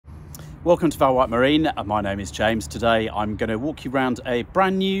Welcome to valwyattmarine. My name is James. Today I'm going to walk you around a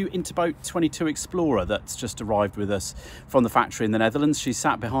brand new Interboat 22 Xplorer that's just arrived with us from the factory in the Netherlands. She's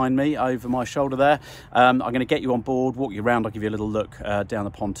sat behind me over my shoulder there. I'm going to get you on board, walk you around. I'll give you a little look down the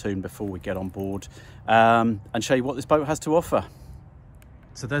pontoon before we get on board and show you what this boat has to offer.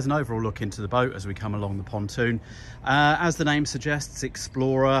 So there's an overall look into the boat as we come along the pontoon. As the name suggests,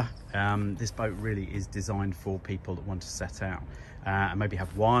 Xplorer. This boat really is designed for people that want to set out and maybe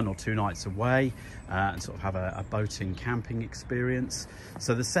have 1 or 2 nights away and sort of have a boating camping experience.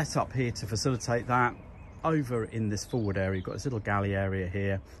 So the setup here to facilitate that, over in this forward area, you've got this little galley area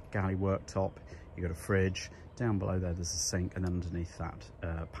here, galley worktop, you've got a fridge. Down below there's a sink, and then underneath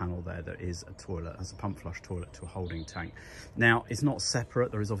that panel there is a toilet. There's a pump flush toilet to a holding tank. Now, it's not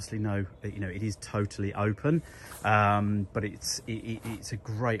separate. There is obviously no, it is totally open, but it's a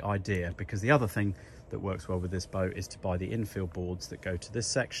great idea, because the other thing that works well with this boat is to buy the infill boards that go to this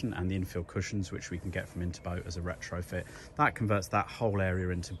section and the infill cushions, which we can get from Interboat as a retrofit. That converts that whole area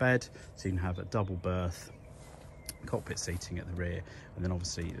into bed, so you can have a double berth, cockpit seating at the rear, and then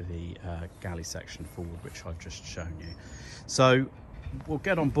obviously the galley section forward, which I've just shown you. So we'll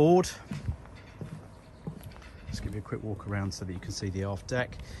get on board. Just give you a quick walk around so that you can see the aft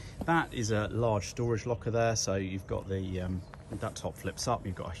deck. That is a large storage locker there, so you've got the that top flips up,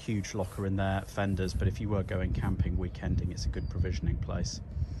 you've got a huge locker in there, fenders, but if you were going camping, weekending, it's a good provisioning place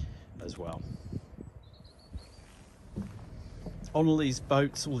as well. On all these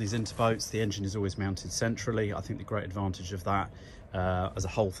boats, all these Interboats, the engine is always mounted centrally. I think the great advantage of that as a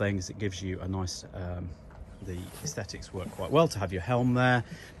whole thing is it gives you a nice, the aesthetics work quite well to have your helm there,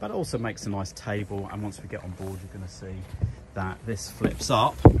 but it also makes a nice table. And once we get on board, you're going to see that this flips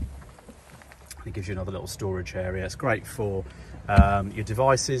up. It gives you another little storage area. It's great for your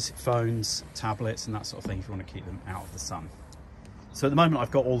devices, phones, tablets, and that sort of thing if you want to keep them out of the sun. So at the moment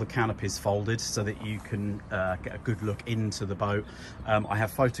I've got all the canopies folded so that you can get a good look into the boat. I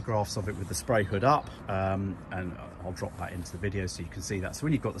have photographs of it with the spray hood up, and I'll drop that into the video so you can see that. So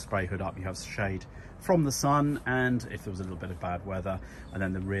when you've got the spray hood up, you have shade from the sun, and if there was a little bit of bad weather. And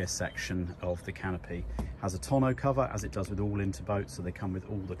then the rear section of the canopy has a tonneau cover, as it does with all Interboats, so they come with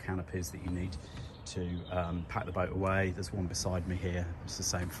all the canopies that you need to pack the boat away. There's one beside me here, it's the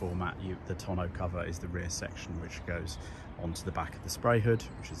same format. The tonneau cover is the rear section, which goes onto the back of the spray hood,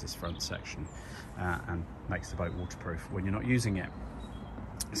 which is this front section, and makes the boat waterproof when you're not using it.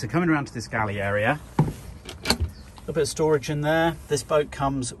 So coming around to this galley area, a little bit of storage in there. This boat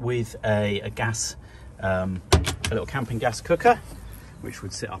comes with a gas, a little camping gas cooker, which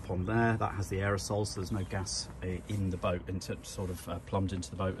would sit up on there. That has the aerosol, so there's no gas in the boat, sort of plumbed into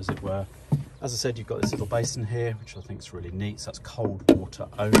the boat, as it were. As I said, you've got this little basin here, which I think is really neat. So that's cold water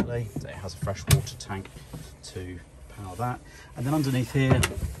only. It has a fresh water tank to power that. And then underneath here,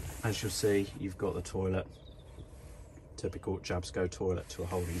 as you'll see, you've got the toilet. Typical Jabsco toilet to a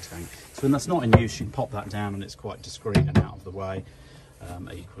holding tank. So when that's not in use, you can pop that down and it's quite discreet and out of the way.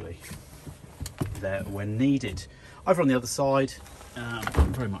 Equally there when needed. Over on the other side,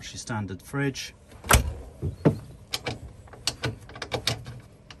 very much your standard fridge.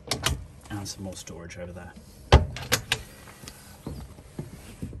 And some more storage over there.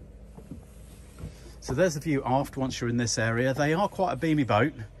 So there's the view aft once you're in this area. They are quite a beamy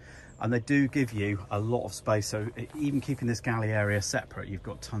boat, and they do give you a lot of space. So even keeping this galley area separate, you've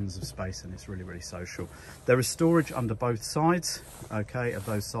got tons of space, and it's really, really social. There is storage under both sides, okay, of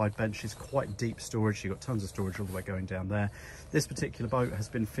those side benches, quite deep storage. You've got tons of storage all the way going down there. This particular boat has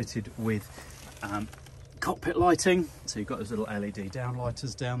been fitted with cockpit lighting. So you've got those little LED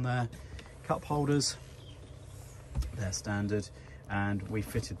downlighters down there, cup holders, they're standard. And we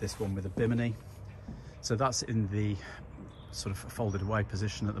fitted this one with a bimini. So that's in the sort of folded away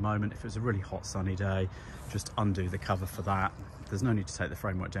position at the moment. If it was a really hot sunny day, just undo the cover for that. There's no need to take the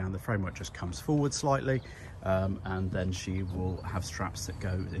framework down. The framework just comes forward slightly, and then she will have straps that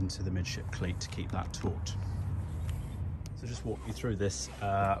go into the midship cleat to keep that taut. So just walk you through this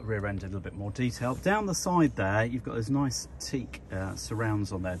rear end in a little bit more detail. Down the side there, you've got those nice teak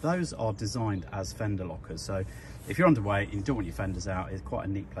surrounds on there. Those are designed as fender lockers. So if you're underweight and you don't want your fenders out, it's quite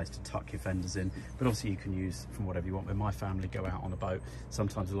a neat place to tuck your fenders in. But obviously you can use from whatever you want. When my family go out on a boat,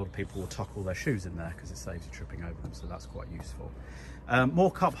 sometimes a lot of people will tuck all their shoes in there because it saves you tripping over them. So that's quite useful.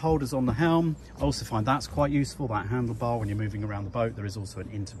 More cup holders on the helm. I also find that's quite useful, that handlebar when you're moving around the boat. There is also an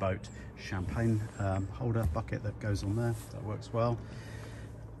Interboat champagne holder bucket that goes on there. That works well.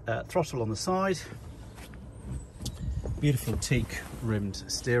 Throttle on the side. Beautiful teak rimmed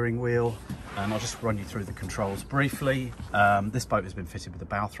steering wheel. I'll just run you through the controls briefly. This boat has been fitted with a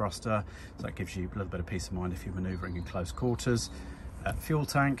bow thruster, so that gives you a little bit of peace of mind if you're manoeuvring in close quarters. fuel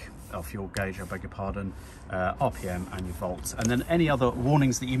tank, or fuel gauge, I beg your pardon, RPM and your volts. And then any other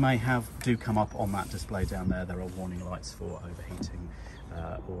warnings that you may have do come up on that display down there. There are warning lights for overheating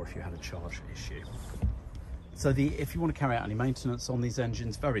or if you had a charge issue. So if you want to carry out any maintenance on these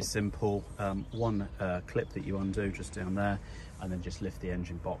engines, very simple. One clip that you undo just down there, and then just lift the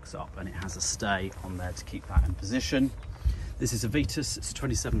engine box up, and it has a stay on there to keep that in position. This is a Vetus, it's a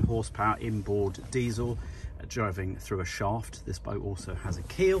 27 horsepower inboard diesel driving through a shaft. This boat also has a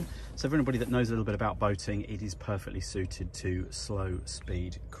keel. So for anybody that knows a little bit about boating, it is perfectly suited to slow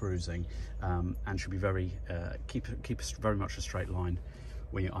speed cruising and should be very, keep very much a straight line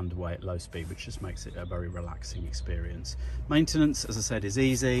when you're underway at low speed, which just makes it a very relaxing experience. Maintenance, as I said, is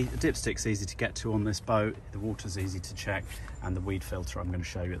easy. The dipstick's easy to get to on this boat. The water's easy to check, and the weed filter I'm going to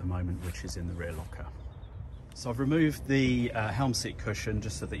show you at the moment, which is in the rear locker. So I've removed the helm seat cushion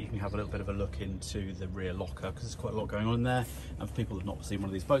just so that you can have a little bit of a look into the rear locker, because there's quite a lot going on in there. And for people that have not seen one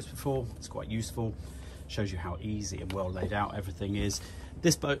of these boats before, it's quite useful. Shows you how easy and well laid out everything is.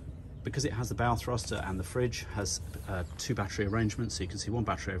 This boat, because it has the bow thruster and the fridge, has 2 battery arrangements. So you can see 1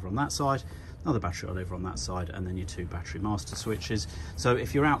 battery over on that side, another battery over on that side, and then your 2 battery master switches. So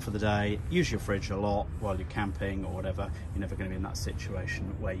if you're out for the day, use your fridge a lot while you're camping or whatever, you're never going to be in that situation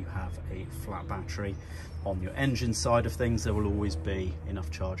where you have a flat battery. On your engine side of things, there will always be enough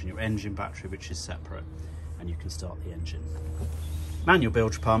charge in your engine battery, which is separate, and you can start the engine. Manual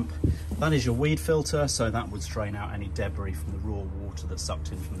bilge pump, that is your weed filter, so that would strain out any debris from the raw water that's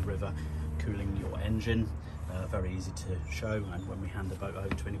sucked in from the river, cooling your engine. Very easy to show, and when we hand the boat over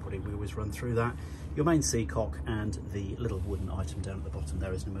to anybody, we always run through that. Your main seacock and the little wooden item down at the bottom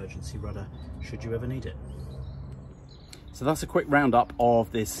there is an emergency rudder, should you ever need it. So that's a quick roundup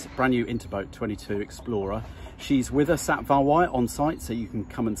of this brand new Interboat 22 Xplorer. She's with us at Valwyatt on site, so you can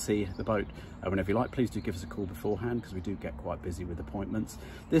come and see the boat whenever you like. Please do give us a call beforehand, because we do get quite busy with appointments.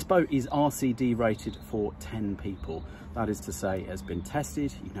 This boat is RCD rated for 10 people. That is to say, it has been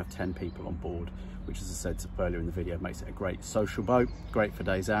tested. You can have 10 people on board, which, as I said earlier in the video, makes it a great social boat, great for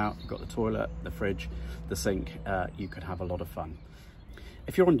days out. You've got the toilet, the fridge, the sink. You could have a lot of fun.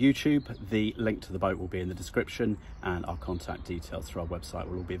 If you're on YouTube, the link to the boat will be in the description, and our contact details through our website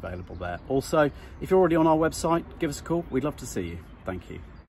will all be available there. Also, if you're already on our website, give us a call. We'd love to see you. Thank you.